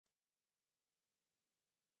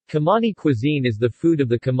Kumauni cuisine is the food of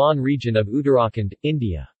the Kumaun region of Uttarakhand,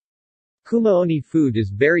 India. Kumauni food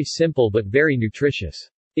is very simple but very nutritious.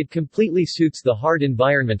 It completely suits the hard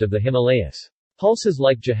environment of the Himalayas. Pulses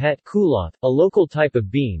like jahet kulat, a local type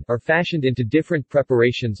of bean, are fashioned into different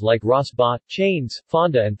preparations like ras bhat, chains,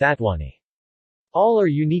 fonda and thatwani. All are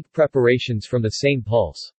unique preparations from the same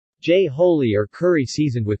pulse. Jai holi or curry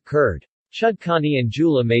seasoned with curd. Chudkani and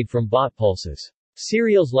jula made from bhat pulses.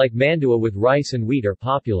 Cereals like mandua with rice and wheat are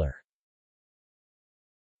popular.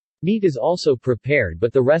 Meat is also prepared,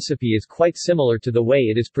 but the recipe is quite similar to the way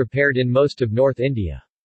it is prepared in most of North India.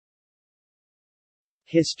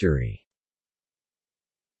 History.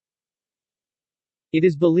 It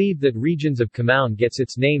is believed that regions of Kumaun gets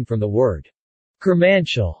its name from the word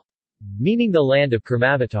Kurmanchal, meaning the land of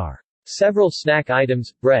Kurmavatar. Several snack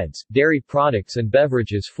items, breads, dairy products and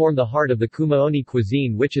beverages form the heart of the Kumauni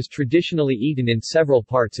cuisine, which is traditionally eaten in several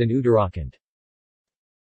parts in Uttarakhand.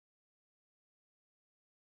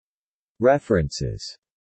 References.